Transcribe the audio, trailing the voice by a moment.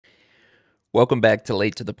Welcome back to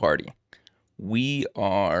Late to the Party. We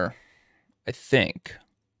are, I think,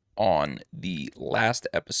 on the last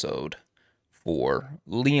episode for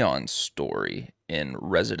Leon's story in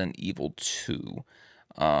Resident Evil 2.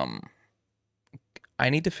 Um, I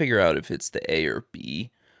need to figure out if it's the A or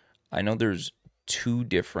B. I know there's two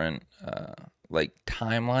different, like,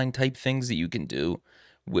 timeline type things that you can do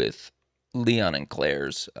with Leon and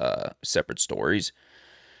Claire's separate stories.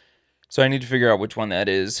 So I need to figure out which one that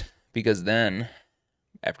is because then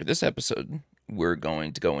after this episode, we're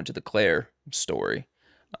going to go into the Claire story.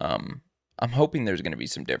 Um, I'm hoping there's going to be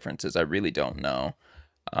some differences. I really don't know.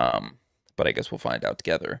 But I guess we'll find out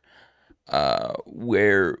together.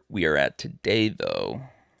 Where we are at today, though,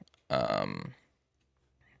 um,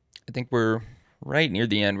 I think we're right near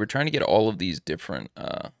the end. We're trying to get all of these different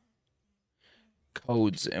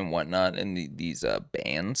codes and whatnot and these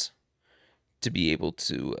bands to be able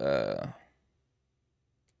to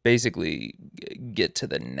basically get to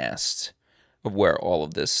the nest of where all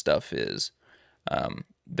of this stuff is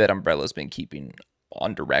that Umbrella's been keeping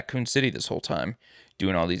under Raccoon City this whole time,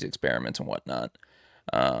 doing all these experiments and whatnot.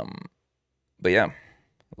 But yeah,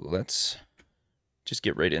 let's just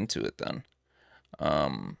get right into it then.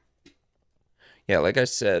 Yeah, like I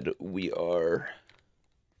said, we are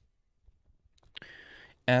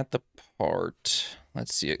at the part.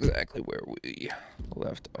 Let's see exactly where we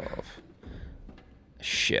left off.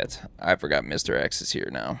 Shit, I forgot Mr. X is here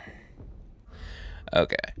now.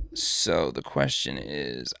 Okay, so the question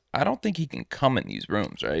is, I don't think he can come in these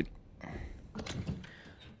rooms, right?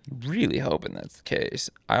 Really hoping that's the case.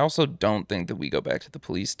 I also don't think that we go back to the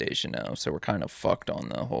police station now, so we're kind of fucked on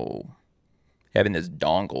the whole having this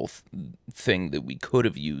dongle thing that we could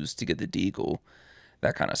have used to get the deagle.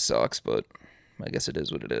 That kind of sucks, but I guess it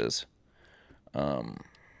is what it is. I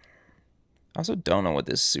also don't know what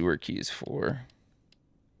this sewer key is for.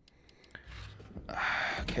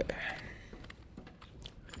 Okay.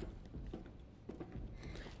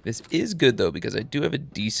 This is good, though, because I do have a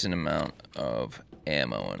decent amount of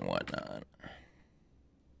ammo and whatnot.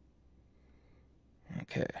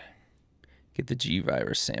 Okay. Get the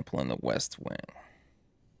G-Virus sample in the West Wing.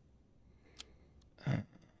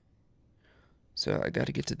 So I got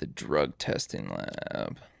to get to the drug testing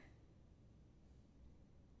lab.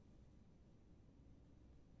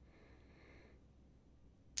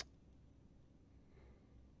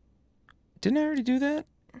 Didn't I already do that?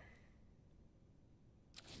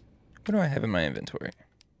 What do I have in my inventory?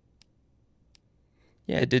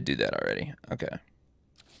 Yeah, I did do that already. Okay.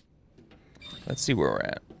 Let's see where we're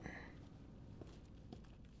at.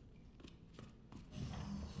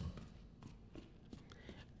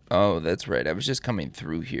 Oh, that's right. I was just coming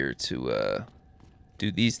through here to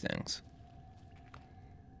do these things.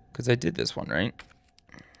 Because I did this one, right?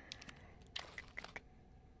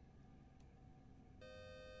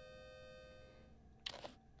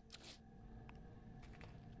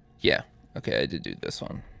 Yeah. Okay, I did do this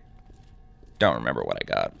one. Don't remember what I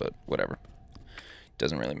got, but whatever.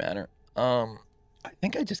 Doesn't really matter. I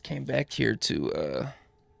think I just came back here to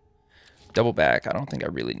double back. I don't think I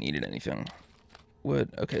really needed anything.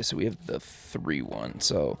 Okay, so we have the 3-1.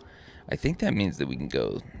 So I think that means that we can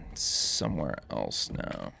go somewhere else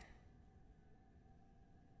now.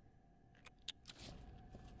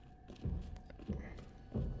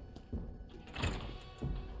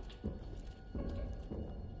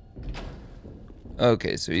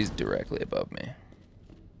 Okay, so he's directly above me.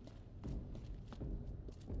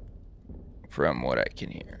 From what I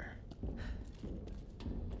can hear.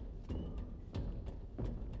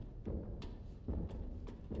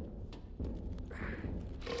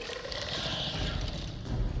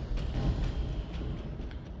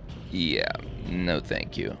 Yeah, no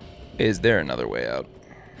thank you. Is there another way out?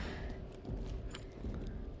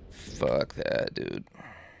 Fuck that, dude.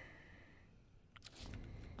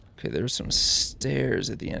 Okay, there's some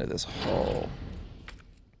stairs at the end of this hall.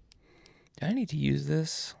 Do I need to use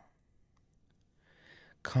this?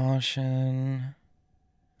 Caution.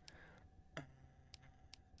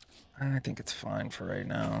 I think it's fine for right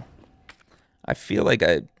now. I feel like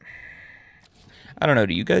I don't know,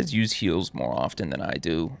 do you guys use heals more often than I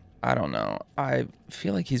do? I don't know. I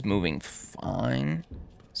feel like he's moving fine.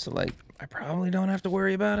 So, like, I probably don't have to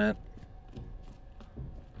worry about it.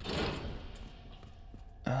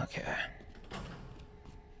 Okay.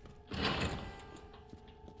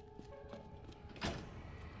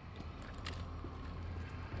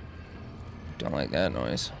 Don't like that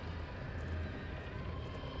noise.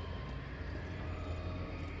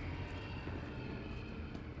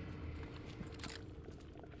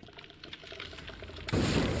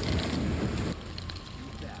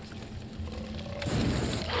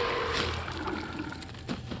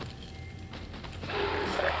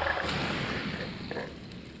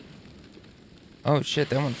 Oh shit,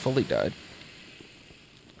 that one fully died.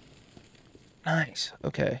 Nice.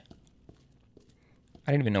 Okay.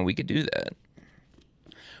 I didn't even know we could do that.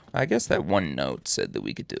 I guess that one note said that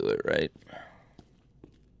we could do it, right?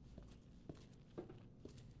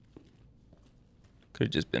 Could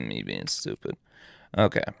have just been me being stupid.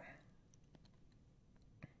 Okay.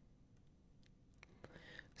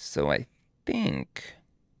 So I think...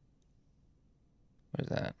 Where's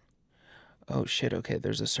that? Oh shit, okay,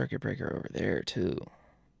 there's a circuit breaker over there too.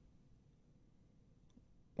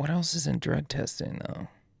 What else is in drug testing though?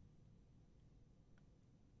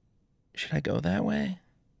 Should I go that way?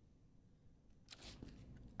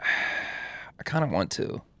 I kind of want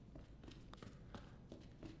to.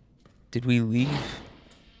 Did we leave?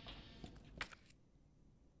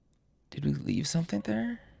 Did we leave something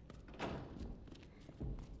there?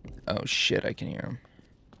 Oh shit, I can hear him.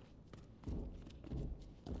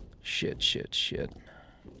 Shit, shit, shit.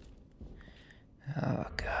 Oh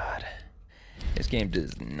god. This game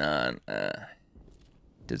does not,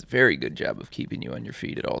 does a very good job of keeping you on your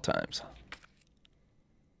feet at all times.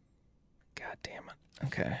 God damn it.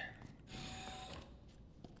 Okay.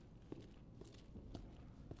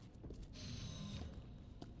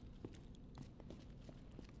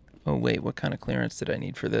 Oh wait, what kind of clearance did I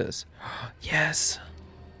need for this? Yes!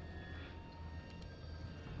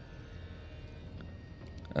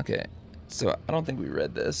 Okay, so I don't think we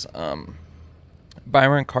read this.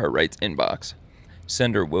 Byron Cartwright's inbox.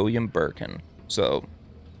 Sender William Birkin. So,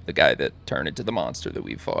 the guy that turned into the monster that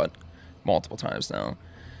we've fought multiple times now.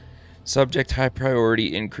 Subject high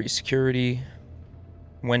priority, increased security.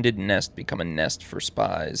 When did Nest become a nest for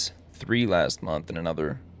spies? 3 last month and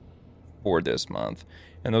another 4 this month.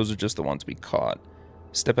 And those are just the ones we caught.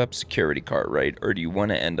 Step up security, Cartwright, or do you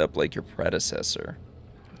want to end up like your predecessor?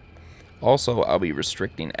 Also, I'll be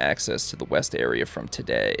restricting access to the west area from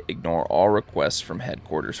today. Ignore all requests from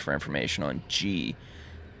headquarters for information on G.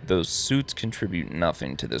 Those suits contribute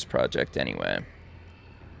nothing to this project anyway.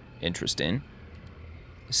 Interesting.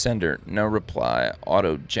 Sender, no reply.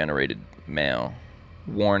 Auto-generated mail.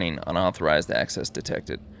 Warning, unauthorized access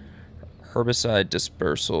detected. Herbicide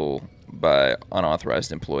dispersal by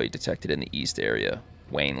unauthorized employee detected in the east area.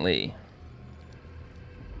 Wayne Lee.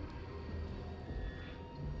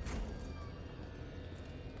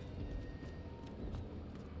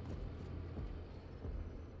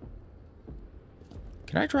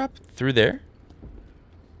 Can I drop through there?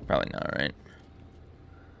 Probably not, right?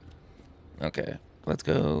 Okay, let's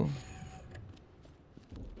go.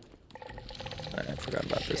 I forgot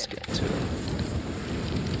about this again, too.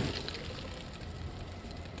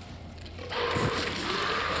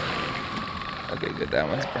 Okay, good. That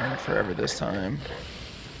one's burned forever this time.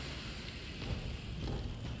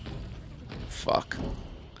 Fuck.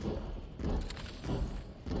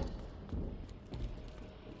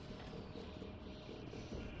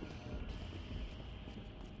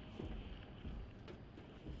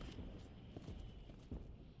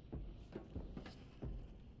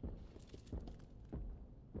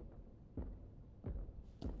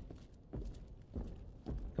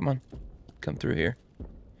 Come on. Come through here.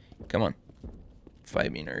 Come on.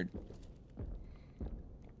 Fight me, nerd.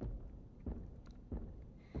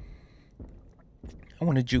 I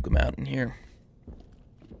want to juke him out in here.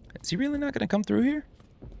 Is he really not going to come through here?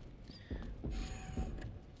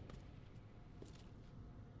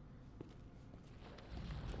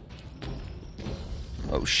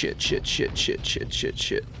 Oh, shit, shit, shit, shit, shit, shit,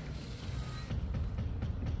 shit.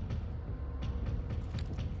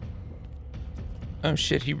 Oh,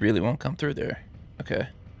 shit, he really won't come through there. Okay.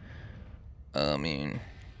 I mean...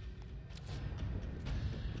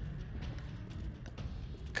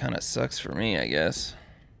 kind of sucks for me, I guess.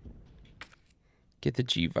 Get the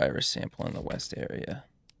G virus sample in the west area.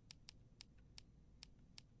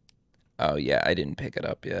 Oh, yeah, I didn't pick it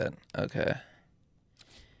up yet. Okay.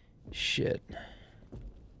 Shit.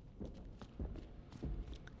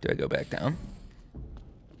 Do I go back down?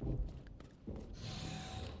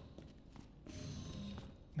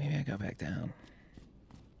 Maybe I go back down.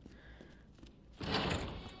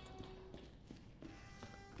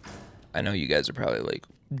 I know you guys are probably like,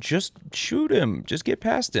 just shoot him. Just get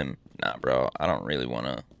past him. Nah, bro. I don't really want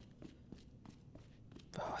to...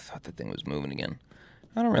 Oh, I thought that thing was moving again.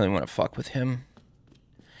 I don't really want to fuck with him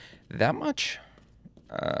that much.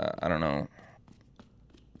 I don't know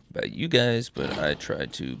about you guys, but I try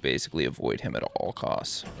to basically avoid him at all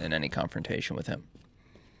costs in any confrontation with him.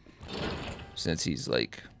 Since he's,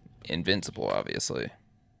 like, invincible, obviously.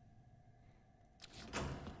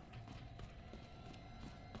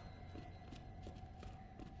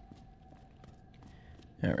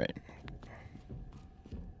 Alright.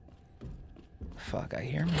 fuck, I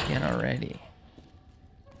hear him again already.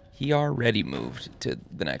 He already moved to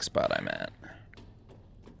the next spot I'm at.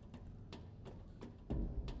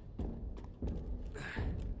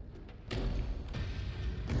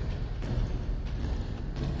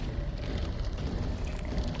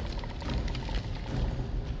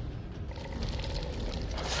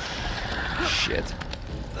 Shit.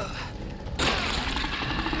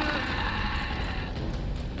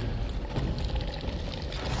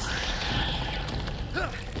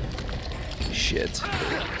 Shit.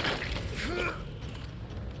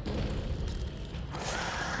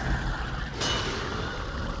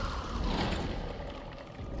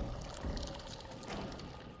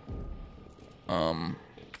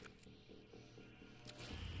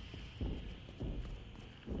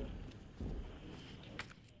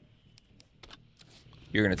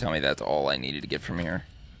 You're gonna tell me that's all I needed to get from here?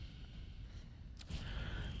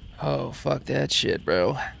 Oh, fuck that shit,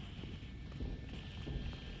 bro.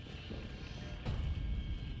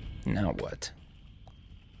 Now what?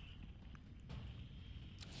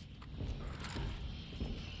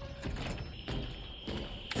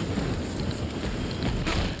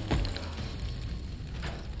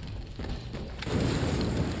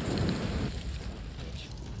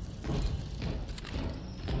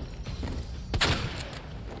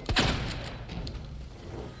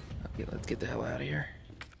 Okay, let's get the hell out of here.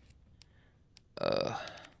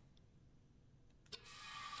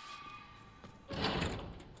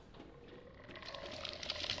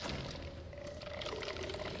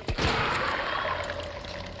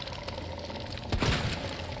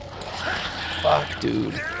 Fuck,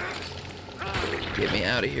 dude. Get me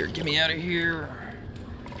out of here. Get me out of here.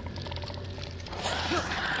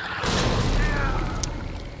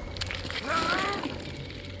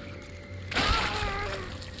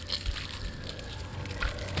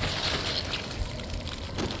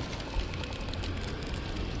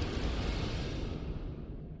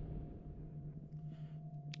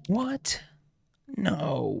 What?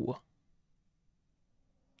 No.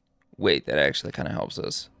 Wait, that actually kind of helps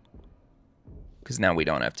us. Because now we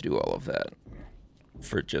don't have to do all of that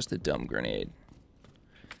for just a dumb grenade.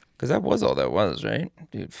 Because that was all that was, right?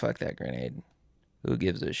 Dude, fuck that grenade. Who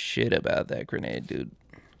gives a shit about that grenade, dude?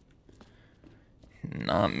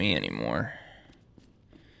 Not me anymore.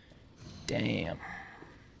 Damn.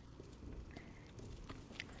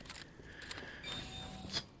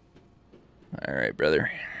 Alright,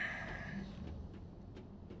 brother.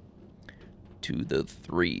 To the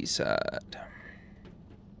 3 side.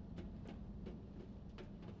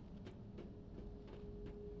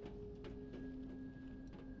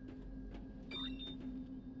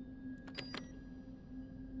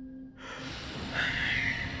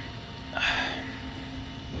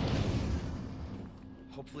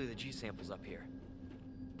 Hopefully the G sample's up here.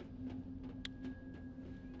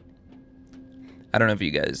 I don't know if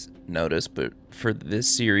you guys noticed, but for this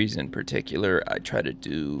series in particular, I try to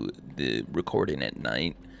do the recording at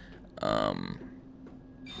night,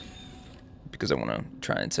 because I want to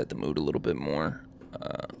try and set the mood a little bit more,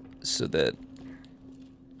 so that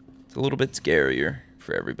it's a little bit scarier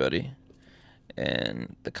for everybody,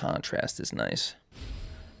 and the contrast is nice.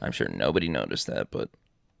 I'm sure nobody noticed that, but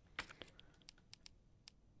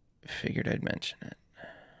figured I'd mention it.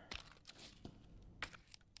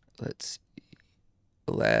 Let's see.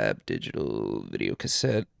 Lab digital video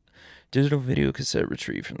cassette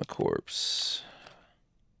retrieved from the corpse.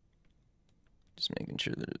 Just making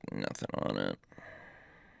sure there's nothing on it,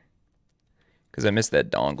 because I missed that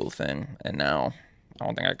dongle thing, and now I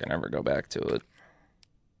don't think I can ever go back to it.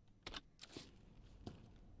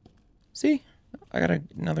 See, I got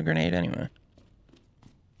another grenade anyway.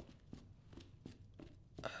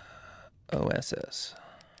 OSS.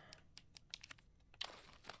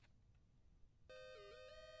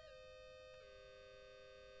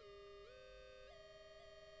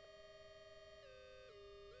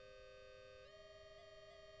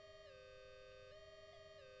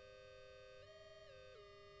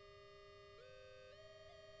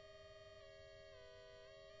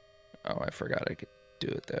 Oh, I forgot I could do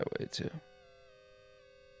it that way too.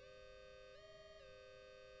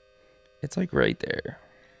 It's like right there.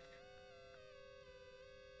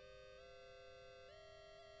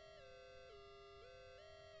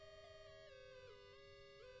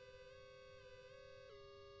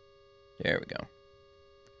 There we go.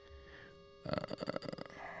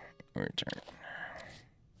 Return.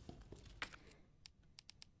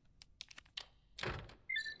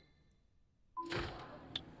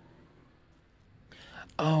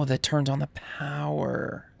 Oh, that turns on the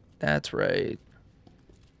power. That's right.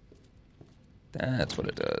 That's what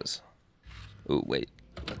it does. Ooh, wait.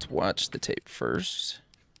 Let's watch the tape first.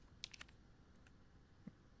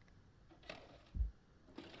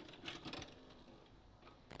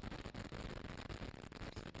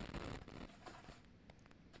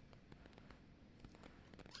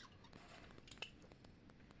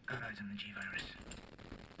 Got eyes on the G-virus.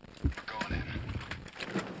 We're going in.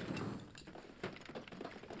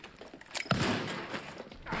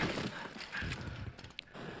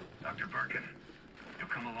 Dr. Birkin, you'll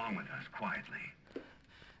come along with us quietly. You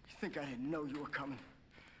think I didn't know you were coming?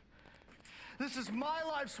 This is my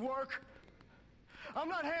life's work. I'm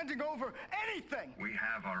not handing over anything. We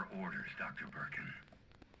have our orders, Dr. Birkin.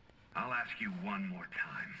 I'll ask you one more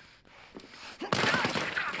time. Stop!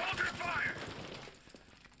 Hold your fire!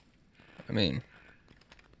 I mean,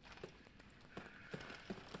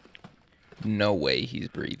 no way he's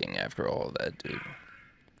breathing after all of that, dude.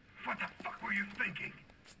 What the fuck were you thinking?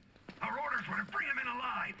 Our orders were to bring him in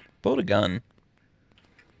alive. Pulled a gun.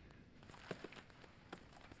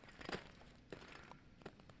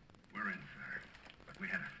 We're in, sir. But we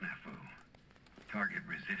had a snafu. Target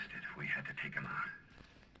resisted. We had to take him out.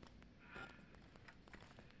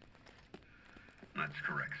 That's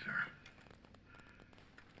correct, sir.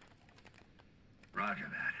 Roger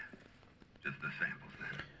that. Just the samples,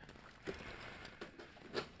 then.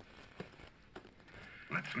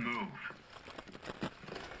 Let's move.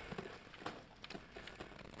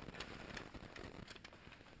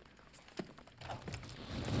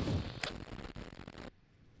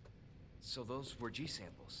 So those were G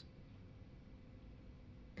samples.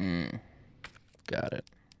 Got it.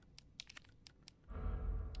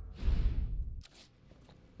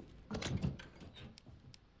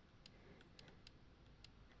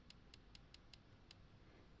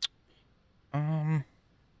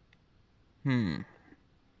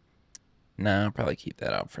 Nah, I'll probably keep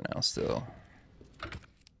that out for now still.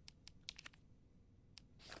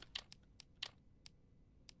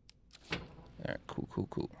 Alright,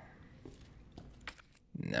 cool.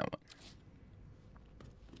 Now what?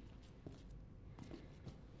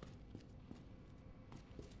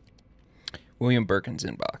 William Birkin's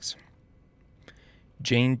inbox.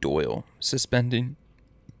 Jane Doyle suspending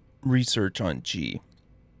research on G.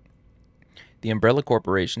 The Umbrella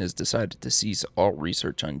Corporation has decided to cease all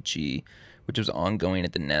research on G, which was ongoing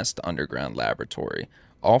at the Nest Underground Laboratory.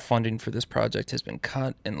 All funding for this project has been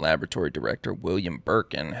cut, and Laboratory Director William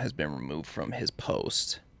Birkin has been removed from his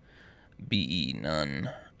post. B.E.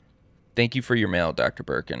 None. Thank you for your mail, Dr.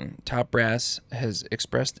 Birkin. Top Brass has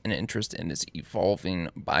expressed an interest in this evolving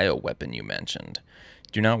bioweapon you mentioned.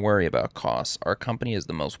 Do not worry about costs. Our company is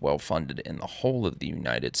the most well-funded in the whole of the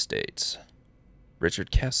United States.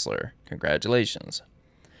 Richard Kessler, congratulations.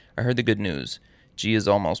 I heard the good news. G is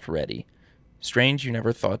almost ready. Strange you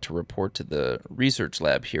never thought to report to the research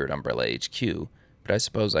lab here at Umbrella HQ, but I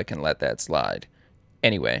suppose I can let that slide.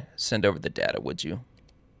 Anyway, send over the data, would you?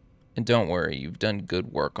 And don't worry, you've done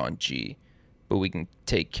good work on G, but we can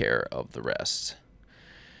take care of the rest.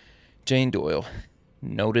 Jane Doyle,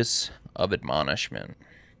 notice of admonishment.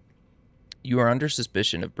 You are under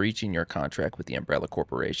suspicion of breaching your contract with the Umbrella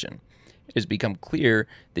Corporation. It has become clear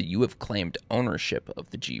that you have claimed ownership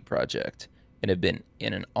of the G project and have been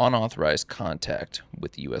in an unauthorized contact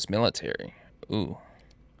with the U.S. military. Ooh.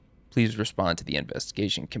 Please respond to the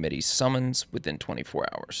investigation committee's summons within 24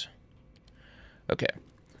 hours. Okay.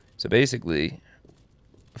 So basically,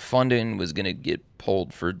 funding was going to get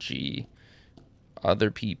pulled for G.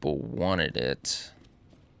 Other people wanted it.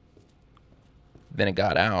 Then it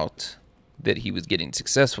got out that he was getting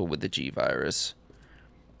successful with the G virus.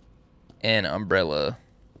 And Umbrella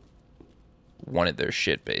wanted their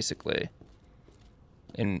shit, basically.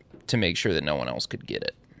 And to make sure that no one else could get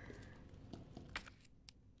it.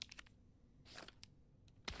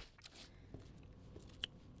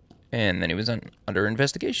 And then he was under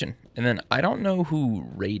investigation. And then I don't know who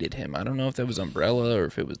raided him. I don't know if that was Umbrella or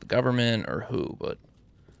if it was the government or who, but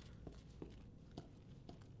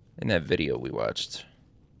in that video we watched.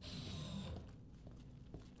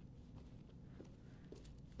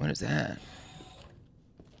 What is that?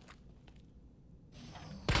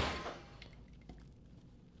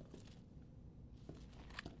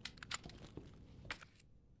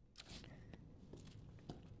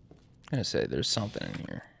 I'm gonna say there's something in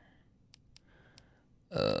here.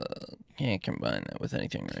 Can't combine that with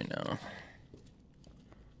anything right now.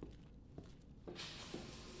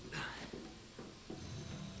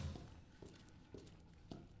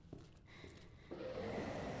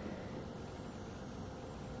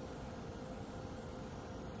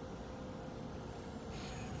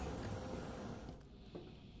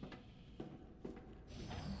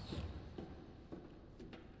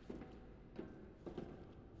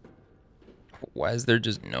 Why is there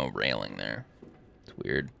just no railing there? It's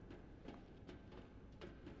weird.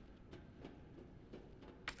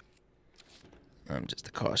 Just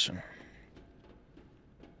a caution.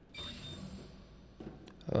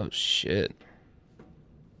 Oh, shit.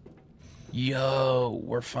 Yo,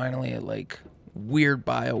 we're finally at, like, weird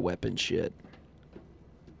bioweapon shit.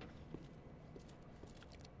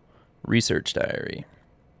 Research diary.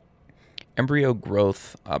 Embryo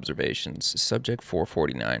growth observations. Subject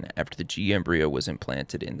 449. After the G embryo was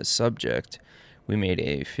implanted in the subject, we made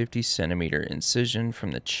a 50-centimeter incision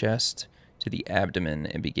from the chest to the abdomen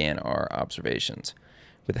and began our observations.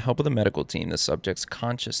 With the help of the medical team, the subject's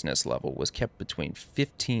consciousness level was kept between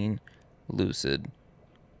 15 lucid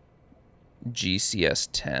GCS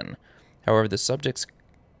 10. However, the subject's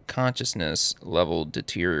consciousness level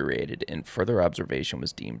deteriorated and further observation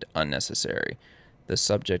was deemed unnecessary. The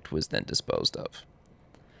subject was then disposed of.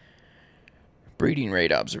 Breeding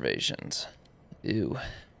rate observations. Ew.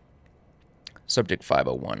 Subject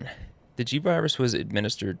 501. The G virus was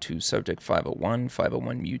administered to subject 501.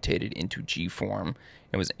 501 mutated into G form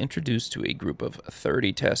and was introduced to a group of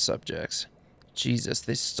 30 test subjects. Jesus,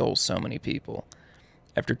 they stole so many people.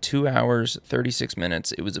 After 2 hours, 36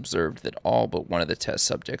 minutes, it was observed that all but one of the test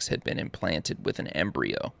subjects had been implanted with an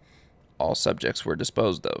embryo. All subjects were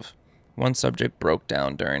disposed of. One subject broke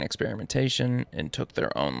down during experimentation and took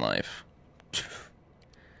their own life.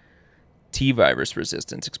 T-virus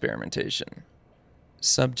resistance experimentation.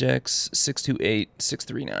 Subjects 628,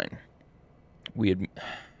 639.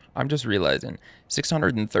 I'm just realizing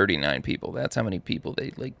 639 people. That's how many people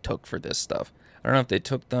they like took for this stuff. I don't know if they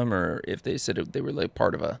took them or if they said they were like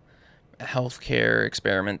part of a healthcare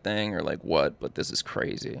experiment thing or like what, but this is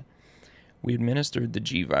crazy. We administered the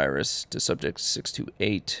G virus to subject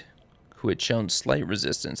 628, who had shown slight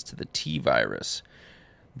resistance to the T virus.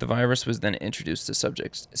 The virus was then introduced to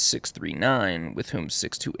subject 639, with whom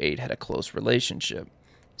 628 had a close relationship.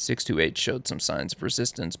 628 showed some signs of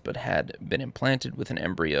resistance, but had been implanted with an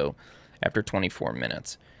embryo after 24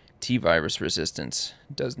 minutes. T-virus resistance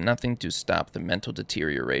does nothing to stop the mental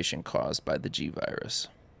deterioration caused by the G-virus.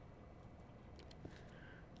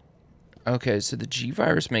 Okay, so the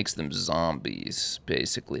G-virus makes them zombies,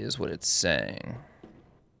 basically, is what it's saying.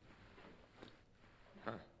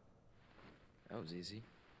 Huh. That was easy.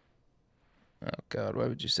 Oh, God, why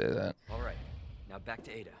would you say that? All right, now back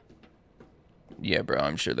to Ada. Yeah, bro,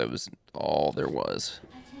 I'm sure that was all there was.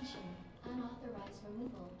 Attention, unauthorized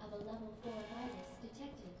removal of a level 4 virus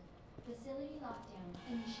detected. Facility lockdown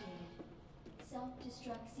initiated.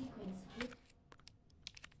 Self-destruct sequence will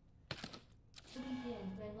begin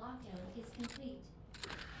when lockdown is complete.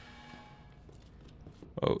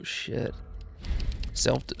 Oh, shit.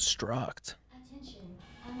 Self-destruct. Attention,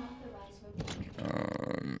 unauthorized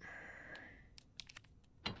removal.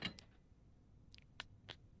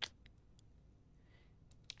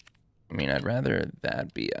 I mean, I'd rather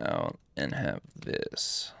that be out and have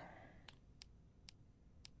this.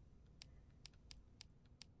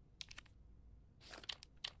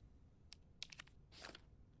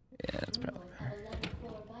 Yeah, that's probably better. Of a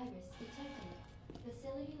level 4 virus detected.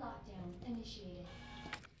 Facility lockdown initiated.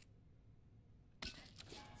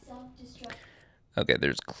 Self-destruct Okay,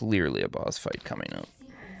 there's clearly a boss fight coming up.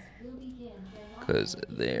 sequence will begin when Because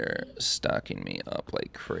lockdown is they're complete. stocking me up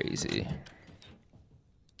like crazy.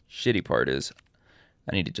 Shitty part is,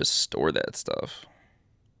 I need to just store that stuff.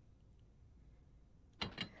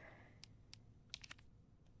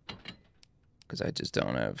 Because I just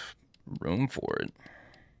don't have room for it.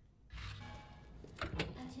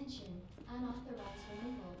 Attention, unauthorized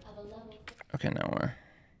removal of a level Okay, now where?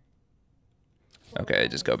 Okay, I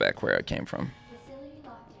just go back where I came from. facility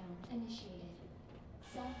lockdown initiated.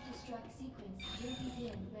 Self-destruct sequence will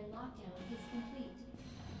begin when lockdown is complete.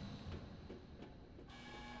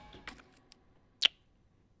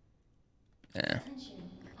 Yeah. Attention,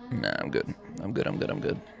 Nah, I'm good. I'm good, I'm good, I'm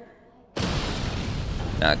good.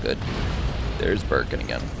 Not good. There's Birkin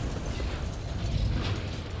again.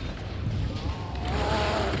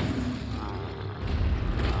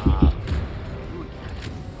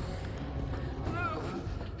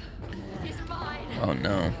 He's mine. Oh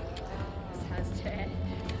no. This has dead.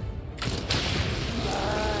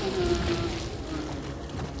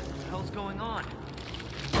 What the hell's going on?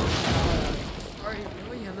 Sorry,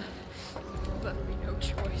 William. You left me no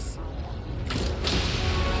choice.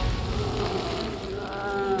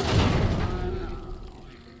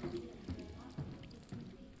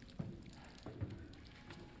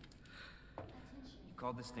 You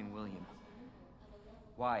called this thing William.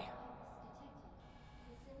 Why?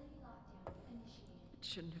 It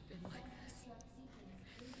shouldn't have been like this.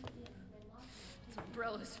 It's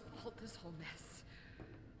Umbrella's fault, this whole mess.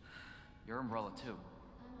 You're Umbrella too.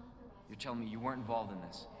 You're telling me you weren't involved in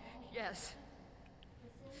this? Yes.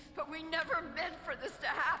 But we never meant for this to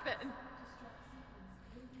happen.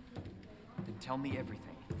 Then tell me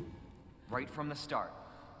everything. Right from the start.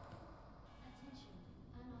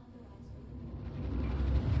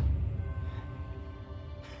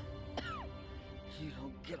 You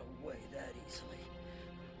don't get away that easily.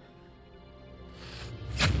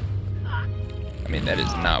 I mean, that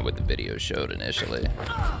is not what the video showed initially.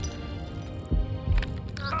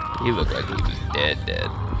 He looked like he was dead.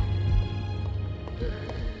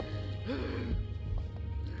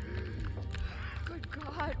 Good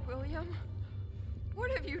God, William.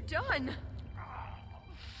 What have you done?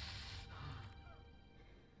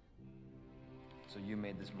 So you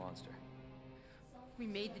made this monster. We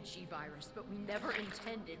made the G-Virus, but we never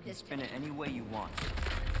intended You can this. spin it any way you want.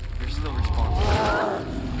 You're still responsible.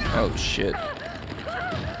 Oh shit.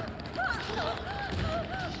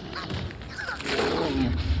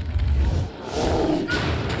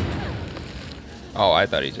 Oh, I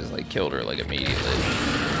thought he just like killed her like immediately.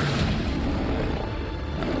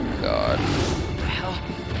 Oh god.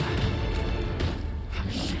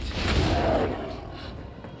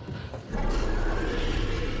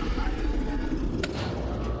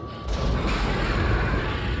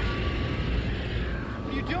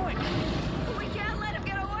 What are you doing? We can't let him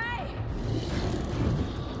get away!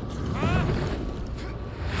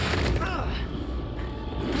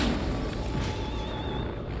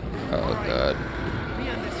 Oh god. Me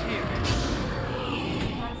on this here.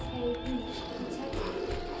 Class A breach detected.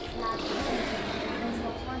 Lab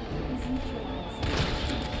potential target is neutralized.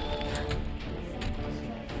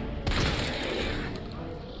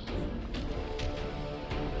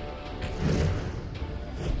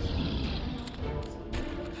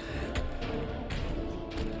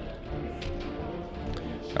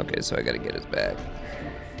 Okay, so I gotta get his back.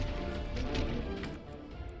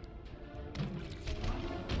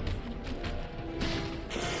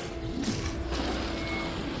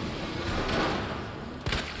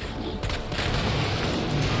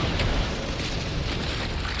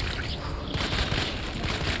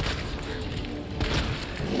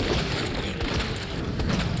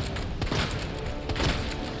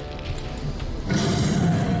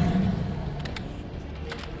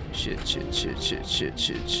 Shit.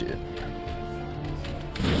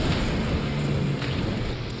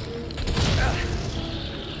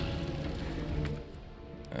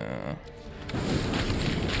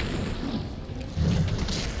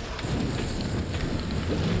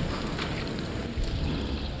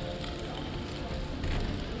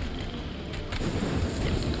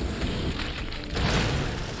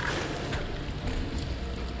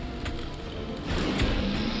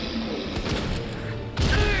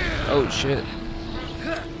 Oh shit.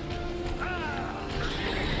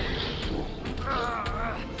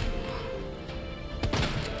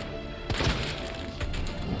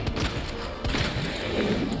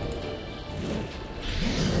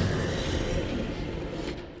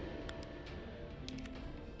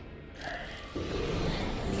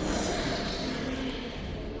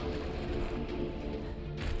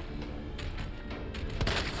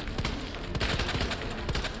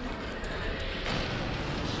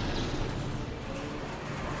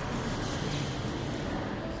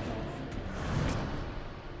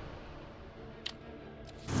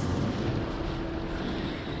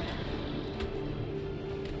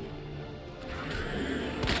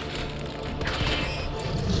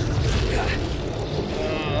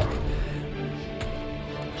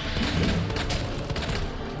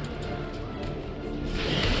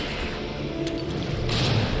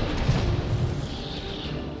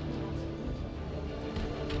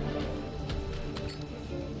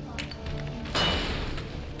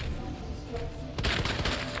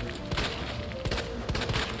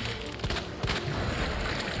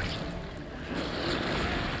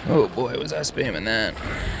 Oh boy, was I spamming that.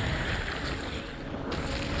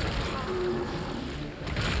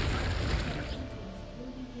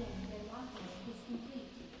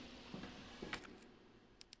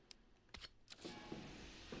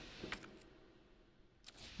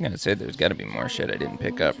 I'm gonna say there's gotta be more shit I didn't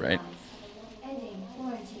pick up, right? Ending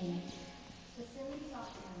quarantine. Facility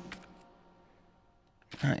lockdown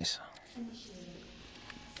Nice. initiated.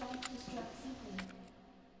 Self-destruct sequence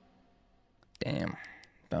Damn.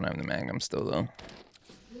 Don't have the Magnum still though.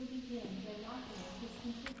 will begin when lockdown is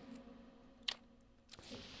complete.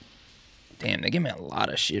 Damn, they gave me a lot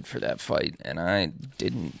of shit for that fight, and I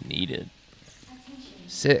didn't need it. Attention.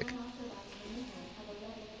 Sick. Unauthorized removal of a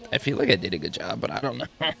level 4 I feel like I did a good job, but I don't know.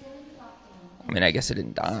 I facility lockdown. mean, I guess I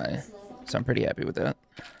didn't die. Level So I'm pretty happy with that.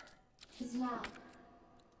 Is now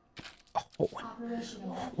Oh,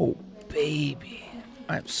 operational. oh baby.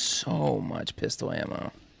 I have so much pistol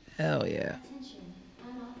ammo. Hell yeah. Attention.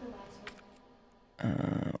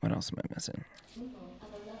 Unauthorized What else am I missing? removal of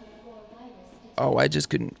a level 4 virus detected. Oh, I just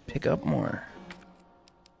couldn't pick up more.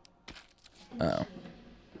 Oh,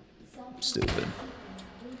 stupid.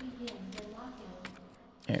 Will begin when lockdown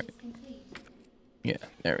Here, is complete. yeah,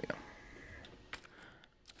 there we go.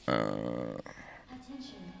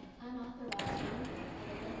 Attention. Unauthorized removal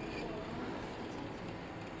of a level 4 virus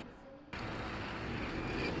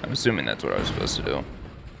detected. I'm assuming that's what I was supposed to do.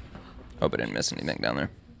 Hope I didn't miss anything down there.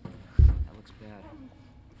 That looks bad.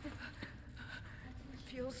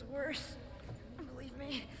 Feels worse. Believe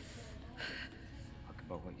me. Talk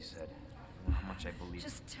about what you said. I don't know how much I believe.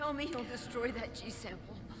 Just tell me you'll destroy that G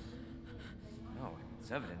sample. No,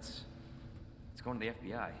 it's evidence. It's going to the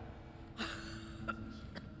FBI.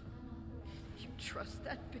 You trust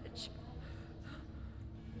that bitch?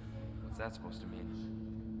 What's that supposed to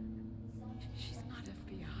mean? She's not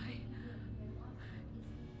FBI.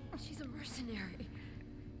 She's a mercenary.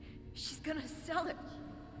 She's gonna sell it.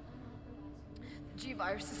 The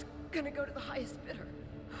G-virus is gonna go to the highest bidder.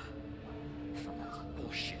 That's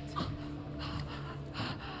bullshit.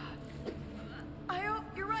 I hope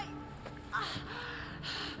you're right.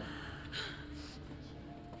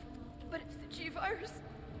 But if the G-virus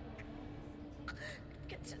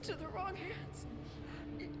gets into the wrong hands,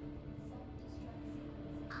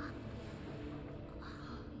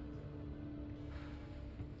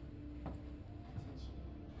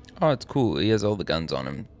 Oh, it's cool. He has all the guns on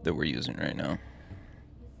him that we're using right now.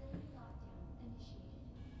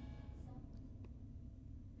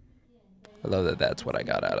 I love that that's what I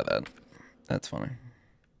got out of that. That's funny.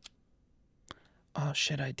 Oh,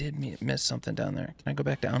 shit, I did miss something down there. Can I go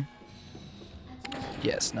back down?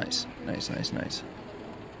 Yes, nice. Nice, nice, nice.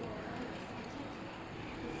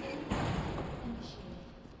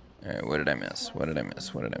 Alright, what did I miss? What did I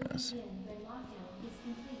miss? What did I miss? When lockdown is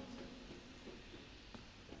complete.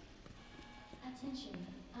 Attention.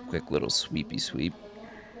 Quick little sweepy sweep. Level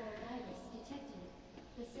 4 virus detected.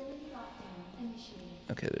 Facility lockdown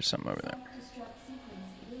initiated. Okay, there's something over there. Self-destruct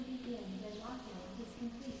sequence will begin when lockdown is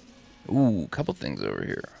complete. Ooh, couple things over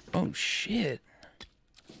here. Oh, shit.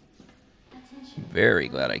 Attention. Very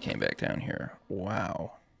glad I came back down here.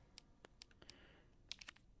 Wow.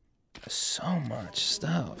 So much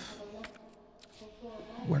stuff.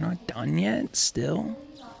 We're not done yet? Still?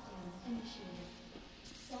 Lockdown initiated.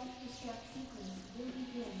 Self-destruct sequence will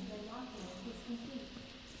begin when lockdown is complete.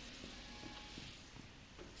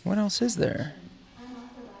 What else is there?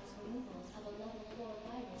 Unauthorized removal of a level 4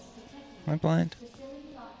 virus detected. Am I blind?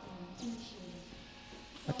 Facility lockdown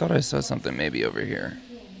initiated. I thought I saw something maybe over here.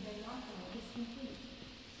 Begin when lockdown is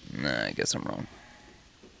complete. Nah, I guess I'm wrong.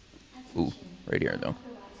 Ooh, right here though.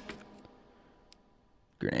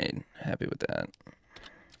 Grenade. Happy with that.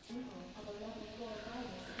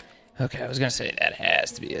 Okay, I was gonna say that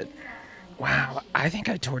has to be it. Wow, I think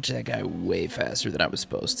I torched that guy way faster than I was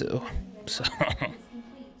supposed to. So,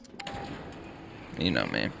 you know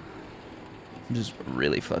me. I'm just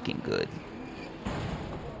really fucking good.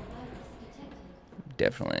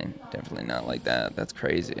 Definitely not like that. That's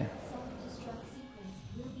crazy.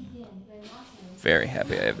 Very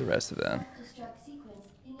happy I have the rest of that. Self-destruct sequence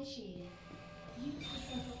initiated. Use the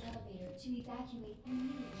central elevator to evacuate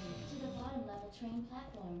immediately to the bottom level train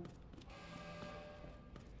platform.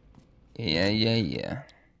 Yeah.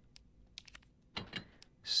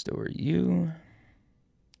 Store you.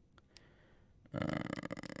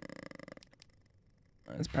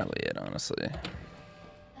 That's probably it, honestly.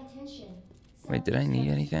 Attention. Wait, did I need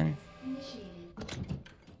anything? Initiated.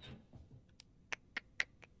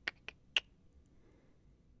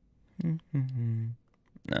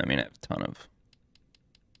 No, I mean, I have a ton of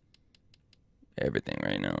everything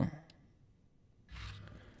right now.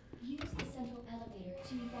 Use the central elevator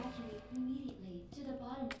to evacuate immediately to the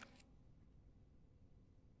bottom.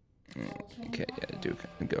 Okay, yeah, do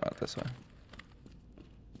go out this way.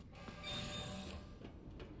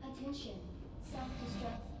 Attention.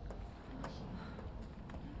 Self-destruct.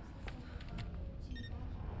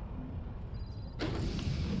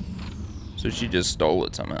 So she just stole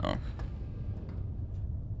it somehow.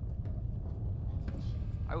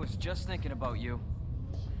 I was just thinking about you.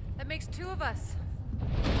 That makes two of us.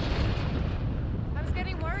 I was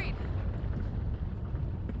getting worried.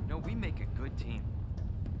 No, we make a good team.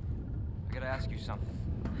 I gotta ask you something.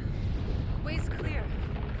 Way's clear.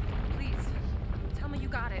 Please, tell me you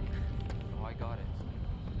got it. Oh, I got it.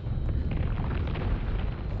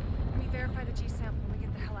 Let me verify the G sample when we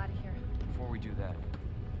get the hell out of here. Before we do that,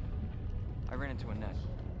 I ran into Annette.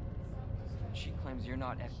 She claims you're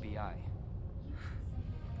not FBI.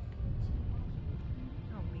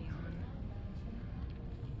 Oh, Leon.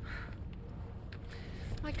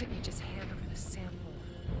 Why couldn't you just hand over the sample?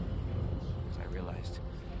 As I realized,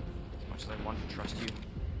 as much as I wanted to trust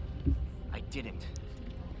you, I didn't.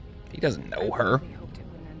 He doesn't know I her. really hoped it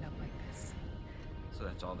wouldn't end up like this. So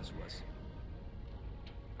that's all this was.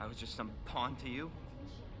 I was just some pawn to you,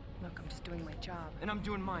 Look, I'm just doing my job. and I'm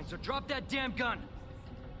doing mine, so drop that damn gun!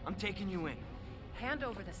 I'm taking you in. Hand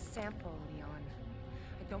over the sample, Leon.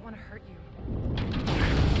 I don't want to hurt you.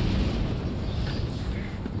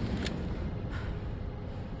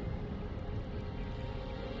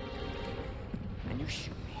 And you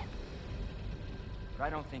shoot me. But I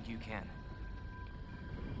don't think you can.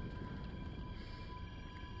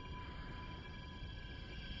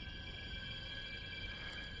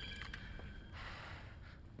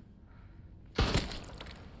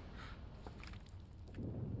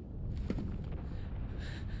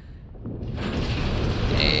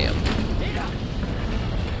 Damn.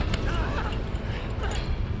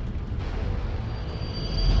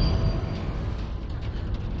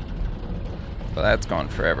 Well, that's gone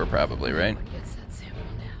forever, probably, right? What gets that sample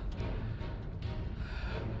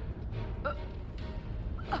now?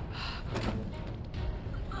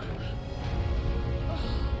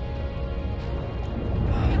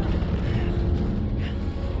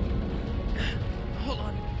 Hold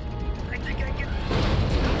on. I think I can.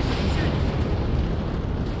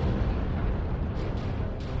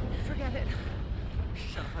 Forget it.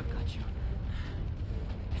 Shut up, I've got you.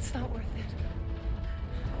 It's not worth it.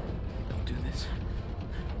 Don't do this.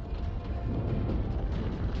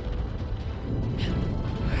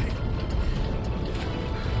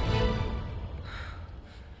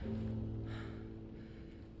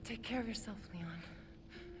 Take care of yourself, Leon.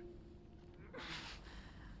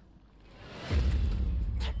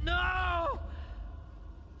 No!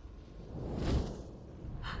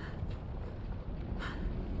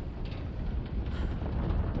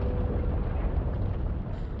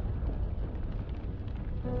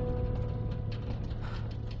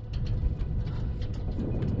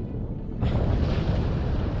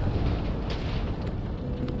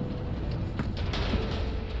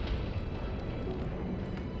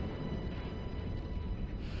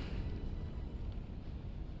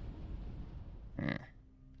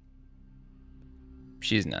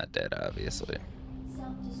 She's not dead, obviously.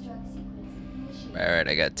 Self-destruct sequence initiated. Alright,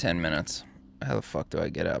 I got 10 minutes. How the fuck do I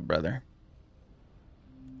get out, brother?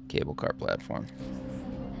 Cable car platform. Use the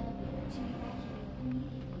central elevator to evacuate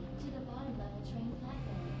immediately to the bottom level train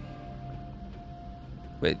platform.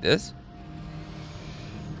 Wait, this?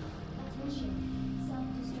 Attention.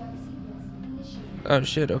 Self-destruct sequence initiated. Oh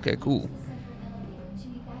shit, okay, cool. Use the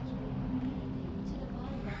central elevator to evacuate immediately to the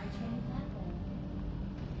bottom level train platform.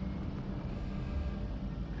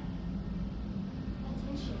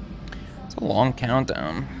 Attention. It's a long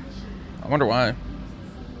countdown. I wonder why. I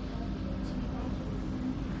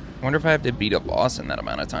wonder if I have to beat a boss in that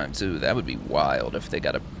amount of time too. That would be wild if they're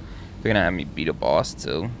gonna have me beat a boss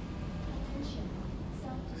too.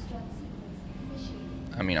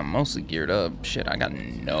 I mean, I'm mostly geared up. Shit, I got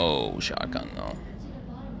no shotgun though.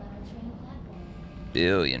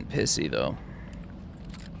 Billion pissy though.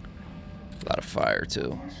 A lot of fire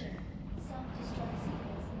too.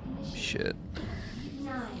 Shit.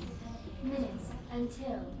 9 minutes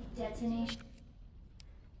until detonation.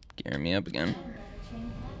 Gearing me up again.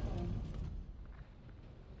 Train platform.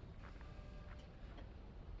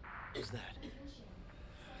 Who's that?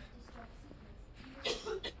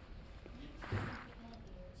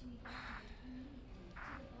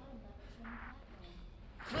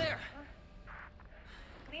 Claire!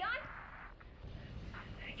 Leon?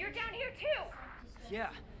 You're down here too! Yeah,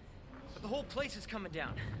 but the whole place is coming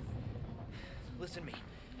down. Listen to me.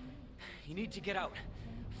 You need to get out.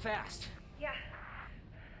 Fast. Yeah.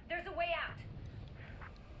 There's a way out.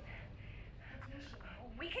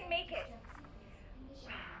 We can make it.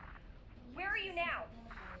 Where are you now?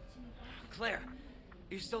 Claire,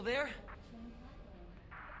 are you still there?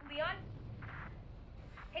 Leon?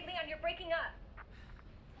 Hey, Leon, you're breaking up.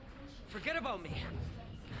 Forget about me.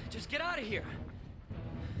 Just get out of here.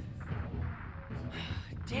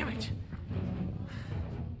 Damn it.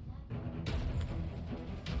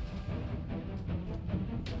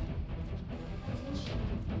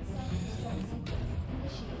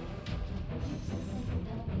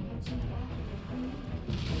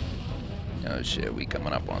 Oh shit, we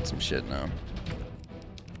coming up on some shit now.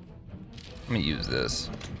 Let me use this.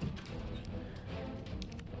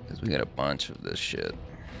 Because we got a bunch of this shit.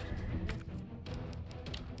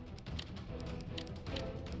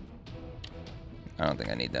 I don't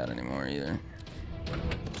think I need that anymore either.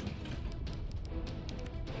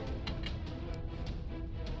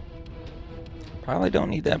 Probably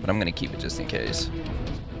don't need that, but I'm gonna keep it just in case.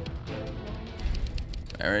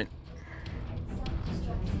 Alright.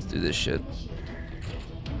 Let's do this shit.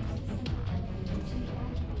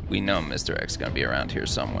 We know Mr. X is gonna be around here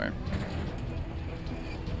somewhere.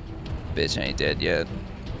 Bitch ain't dead yet.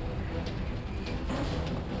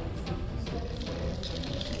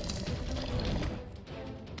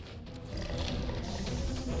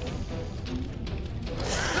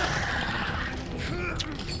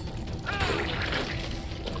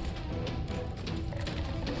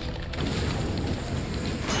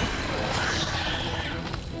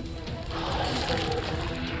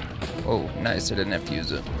 Oh, nice. I didn't have to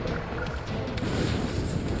use it.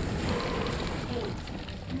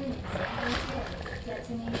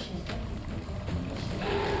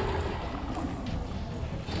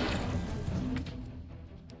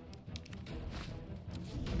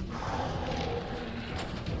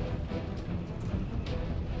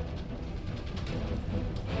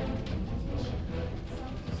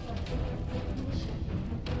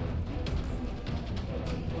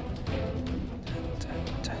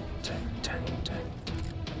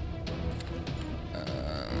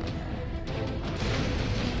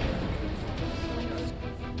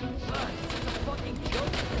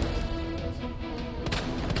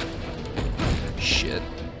 Shit.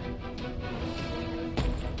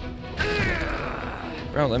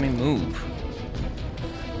 Bro, let me move.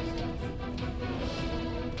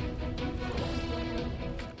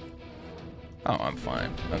 Oh, I'm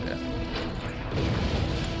fine. Okay.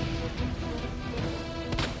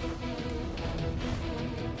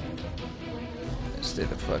 Stay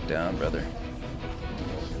the fuck down, brother.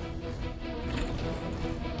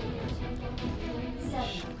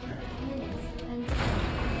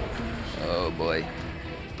 Oh boy.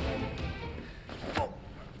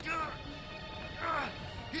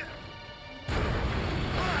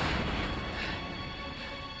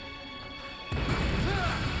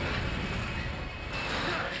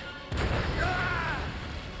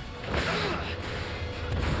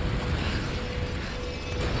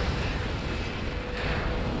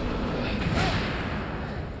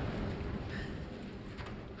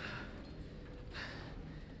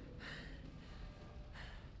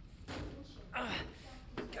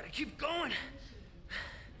 Gotta keep going.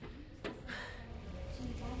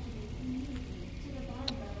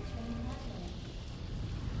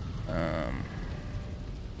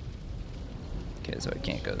 Okay, so I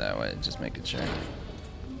can't go that way. Just making sure.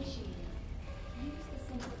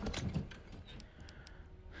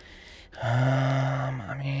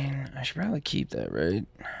 I mean, I should probably keep that, right?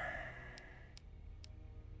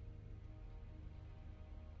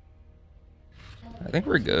 I think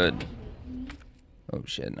we're good. Oh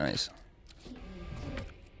shit, nice.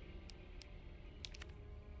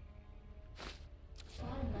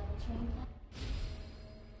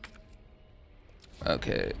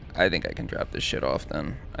 Okay, I think I can drop this shit off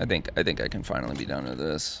then. I think I can finally be done with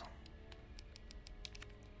this.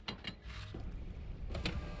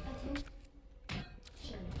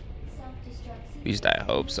 At least I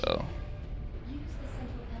hope so.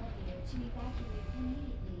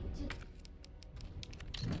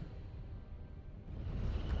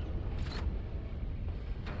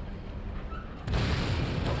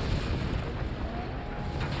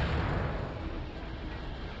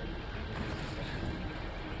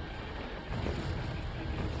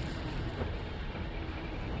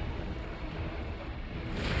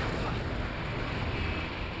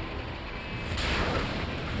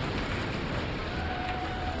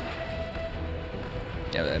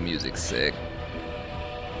 Yeah, that music's sick.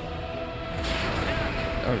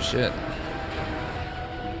 Oh shit.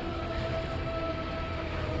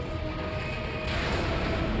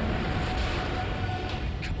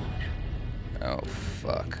 Oh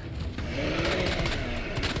fuck.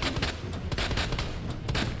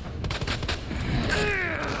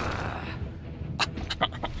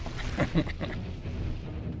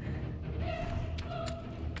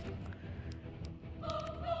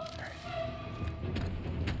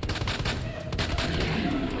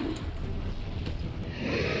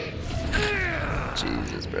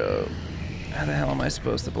 Jesus, bro. How the hell am I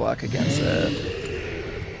supposed to block against that?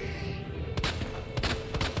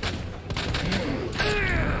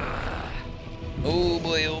 Oh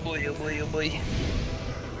boy, oh boy, oh boy, oh boy.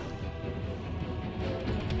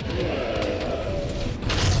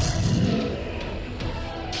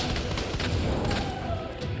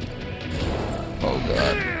 Oh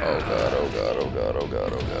god, oh god, oh god, oh god, oh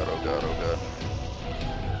god, oh god, oh god, oh god.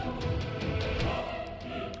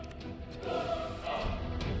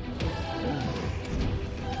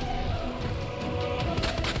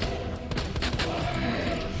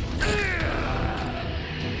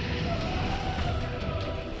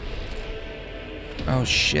 Oh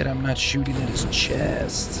shit, I'm not shooting at his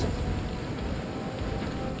chest.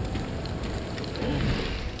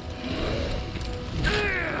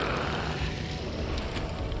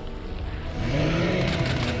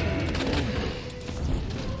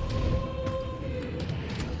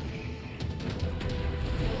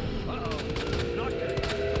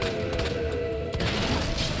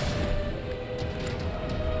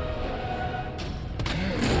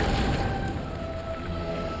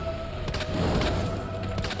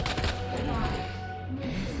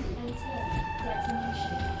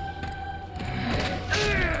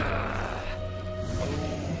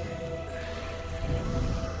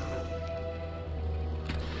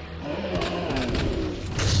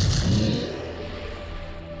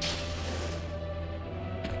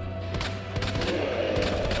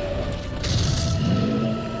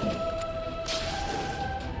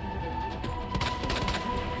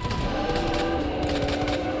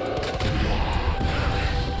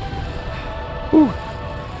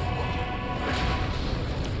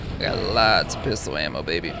 Got lots of pistol ammo,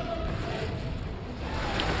 baby.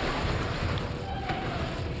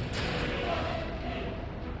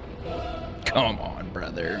 Come on,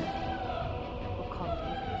 brother.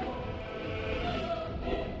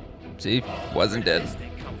 See? Wasn't dead.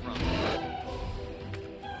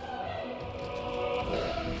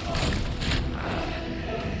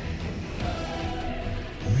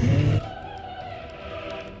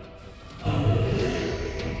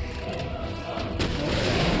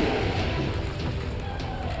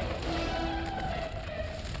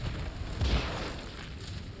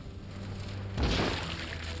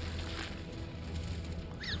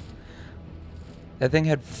 That thing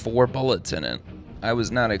had 4 bullets in it. I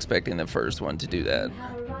was not expecting the first one to do that.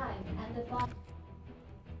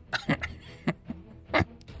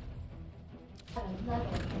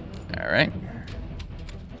 Alright.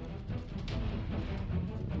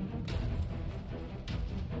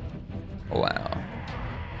 Wow.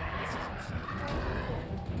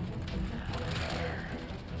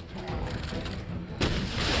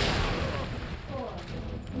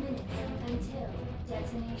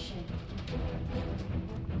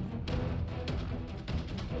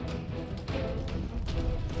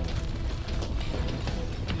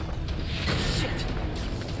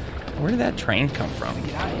 Where did that train come from?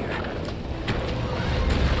 Get out of here.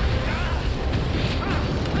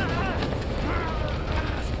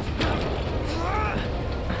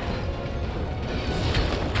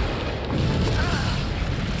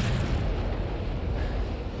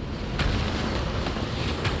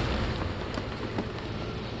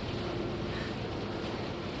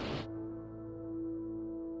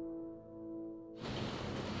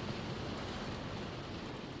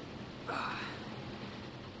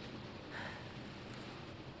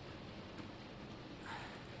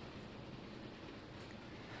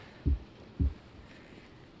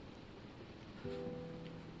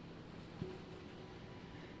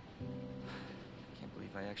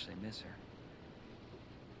 I actually miss her.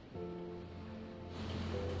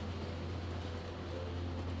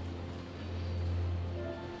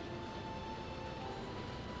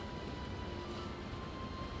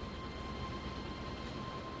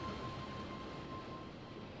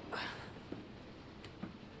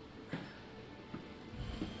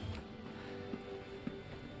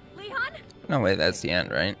 Leon? No way, that's the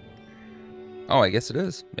end, right? Oh, I guess it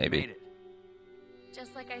is. Maybe. Made it.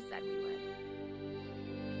 Just like I said we would.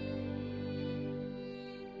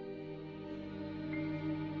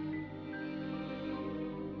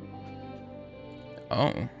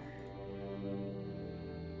 Oh.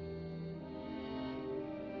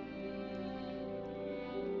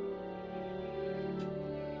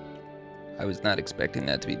 I was not expecting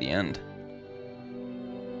that to be the end.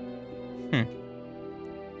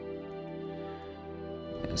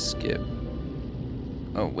 Skip.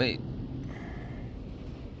 Oh, wait.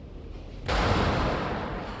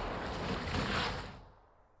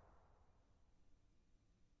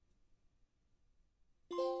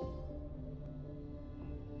 Oh,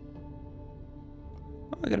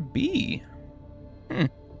 I got a B.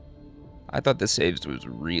 I thought the saves was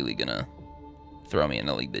really gonna throw me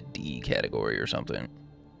into like the D category or something.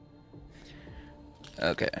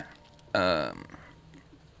 Okay.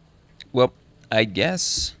 Well, I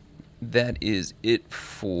guess that is it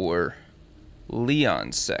for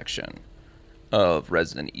Leon's section of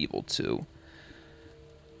Resident Evil 2.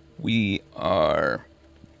 We are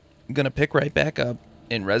going to pick right back up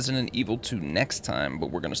in Resident Evil 2 next time, but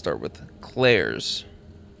we're going to start with Claire's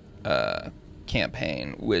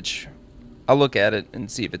campaign, which I'll look at it and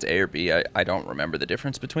see if it's A or B. I don't remember the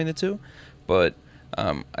difference between the two, but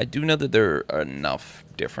I do know that there are enough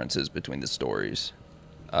differences between the stories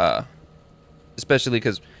Especially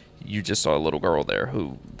because you just saw a little girl there.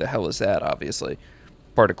 Who the hell is that? Obviously,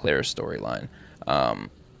 part of Claire's storyline.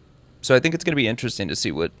 So I think it's going to be interesting to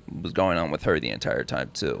see what was going on with her the entire time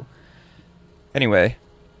too. Anyway,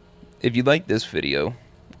 if you liked this video,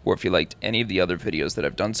 or if you liked any of the other videos that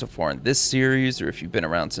I've done so far in this series, or if you've been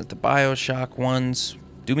around since the BioShock ones,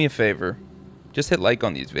 do me a favor, just hit like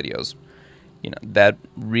on these videos. You know, that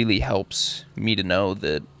really helps me to know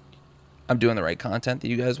that I'm doing the right content that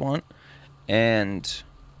you guys want, and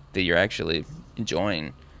that you're actually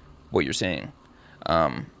enjoying what you're seeing.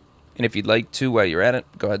 And if you'd like to, while you're at it,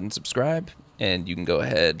 go ahead and subscribe, and you can go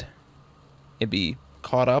ahead and be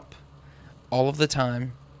caught up all of the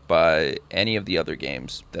time by any of the other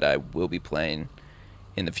games that I will be playing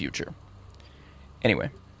in the future.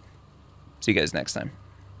 Anyway, see you guys next time.